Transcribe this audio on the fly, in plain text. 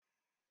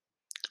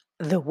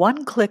The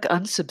one click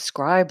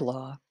unsubscribe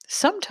law,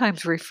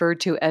 sometimes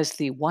referred to as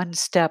the one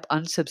step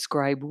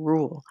unsubscribe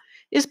rule,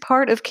 is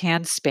part of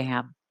CAN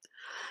spam.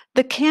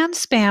 The CAN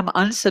spam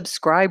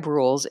unsubscribe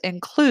rules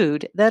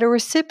include that a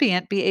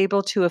recipient be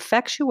able to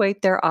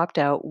effectuate their opt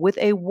out with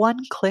a one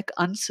click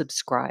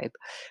unsubscribe,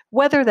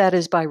 whether that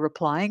is by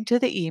replying to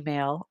the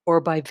email or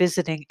by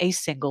visiting a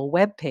single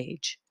web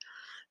page.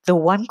 The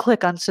one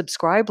click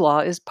unsubscribe law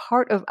is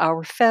part of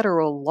our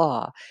federal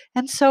law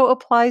and so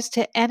applies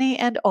to any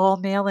and all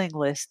mailing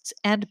lists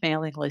and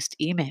mailing list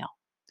email.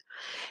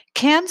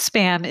 CAN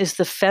spam is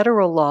the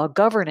federal law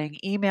governing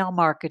email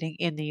marketing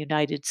in the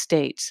United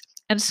States.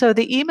 And so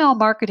the email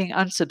marketing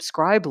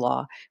unsubscribe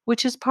law,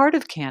 which is part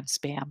of CAN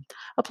spam,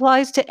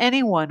 applies to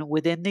anyone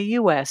within the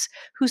US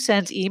who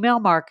sends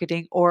email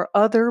marketing or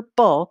other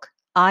bulk,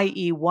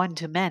 i.e., one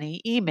to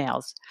many,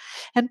 emails.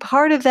 And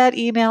part of that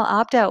email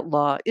opt out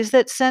law is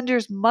that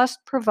senders must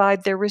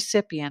provide their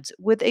recipients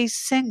with a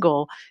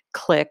single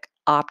click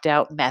opt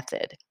out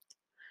method.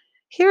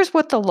 Here's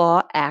what the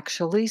law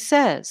actually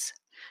says.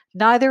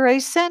 Neither a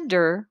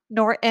sender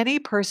nor any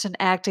person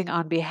acting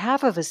on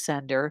behalf of a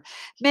sender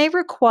may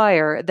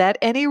require that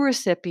any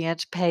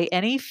recipient pay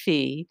any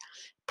fee,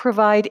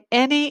 provide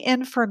any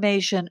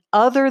information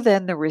other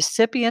than the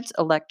recipient's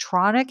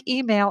electronic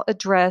email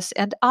address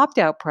and opt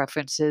out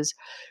preferences,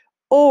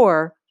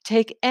 or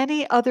take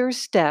any other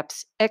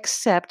steps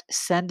except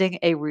sending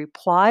a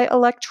reply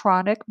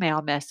electronic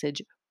mail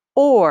message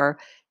or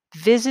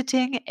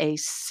visiting a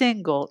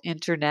single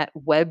internet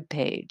web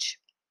page.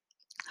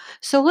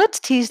 So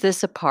let's tease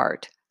this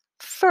apart.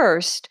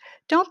 First,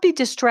 don't be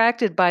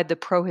distracted by the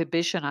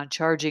prohibition on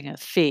charging a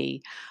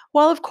fee.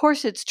 While, of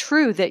course, it's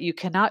true that you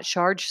cannot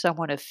charge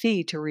someone a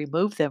fee to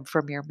remove them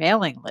from your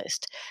mailing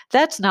list,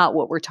 that's not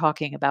what we're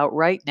talking about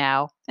right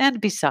now. And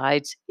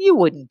besides, you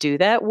wouldn't do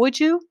that, would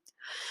you?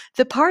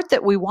 The part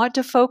that we want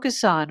to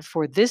focus on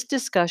for this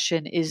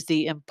discussion is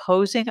the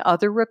imposing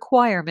other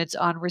requirements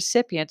on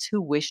recipients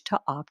who wish to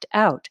opt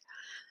out.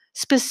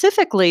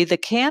 Specifically, the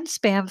CAN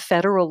spam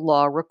federal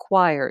law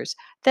requires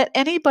that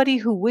anybody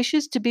who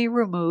wishes to be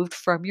removed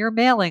from your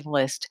mailing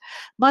list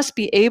must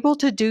be able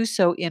to do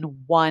so in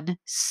one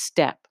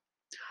step.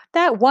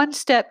 That one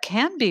step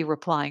can be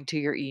replying to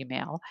your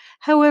email.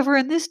 However,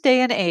 in this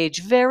day and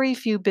age, very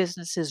few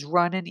businesses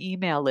run an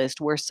email list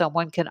where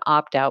someone can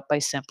opt out by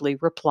simply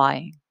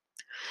replying.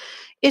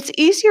 It's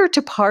easier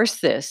to parse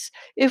this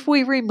if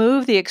we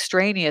remove the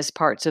extraneous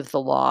parts of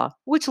the law,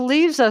 which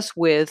leaves us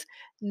with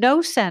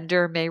no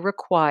sender may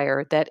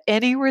require that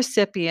any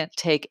recipient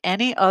take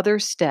any other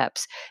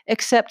steps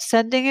except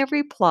sending a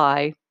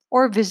reply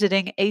or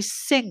visiting a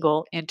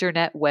single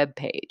internet web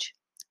page.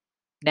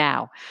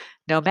 Now,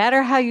 no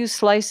matter how you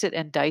slice it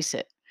and dice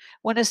it,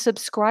 when a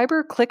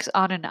subscriber clicks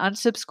on an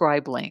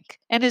unsubscribe link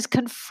and is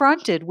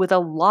confronted with a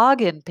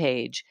login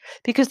page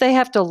because they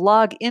have to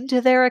log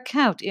into their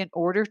account in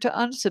order to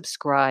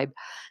unsubscribe,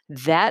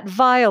 that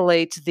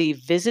violates the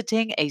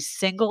visiting a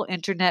single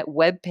internet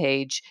web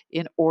page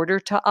in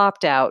order to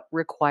opt out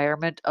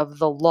requirement of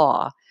the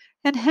law,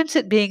 and hence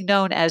it being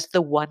known as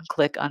the one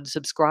click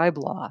unsubscribe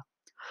law.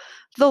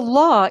 The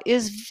law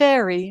is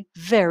very,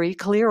 very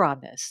clear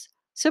on this.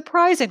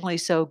 Surprisingly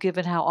so,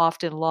 given how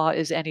often law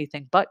is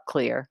anything but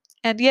clear.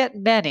 And yet,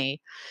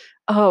 many,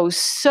 oh,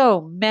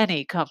 so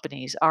many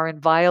companies are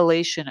in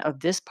violation of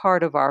this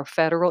part of our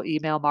federal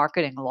email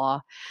marketing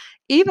law,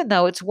 even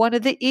though it's one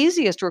of the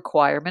easiest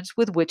requirements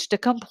with which to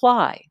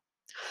comply.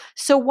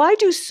 So, why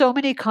do so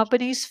many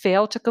companies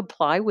fail to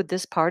comply with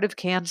this part of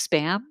CAN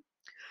spam?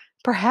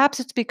 Perhaps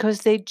it's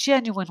because they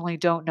genuinely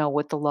don't know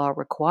what the law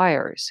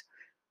requires.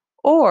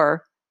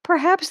 Or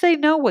perhaps they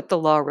know what the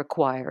law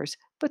requires,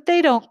 but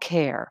they don't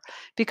care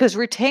because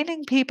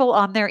retaining people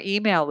on their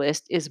email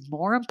list is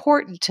more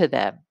important to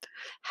them.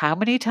 How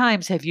many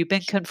times have you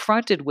been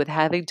confronted with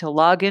having to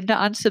log in to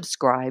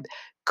unsubscribe,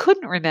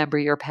 couldn't remember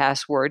your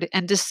password,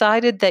 and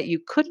decided that you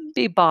couldn't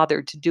be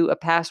bothered to do a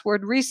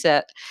password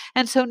reset,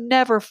 and so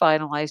never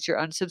finalized your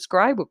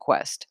unsubscribe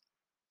request?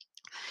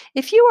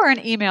 If you are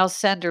an email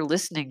sender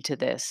listening to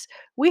this,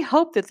 we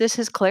hope that this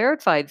has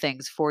clarified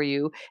things for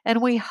you,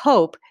 and we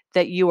hope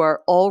that you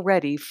are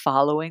already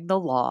following the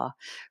law.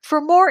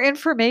 For more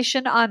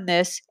information on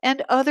this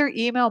and other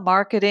email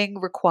marketing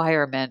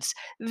requirements,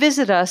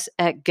 visit us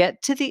at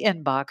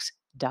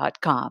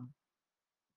gettotheinbox.com.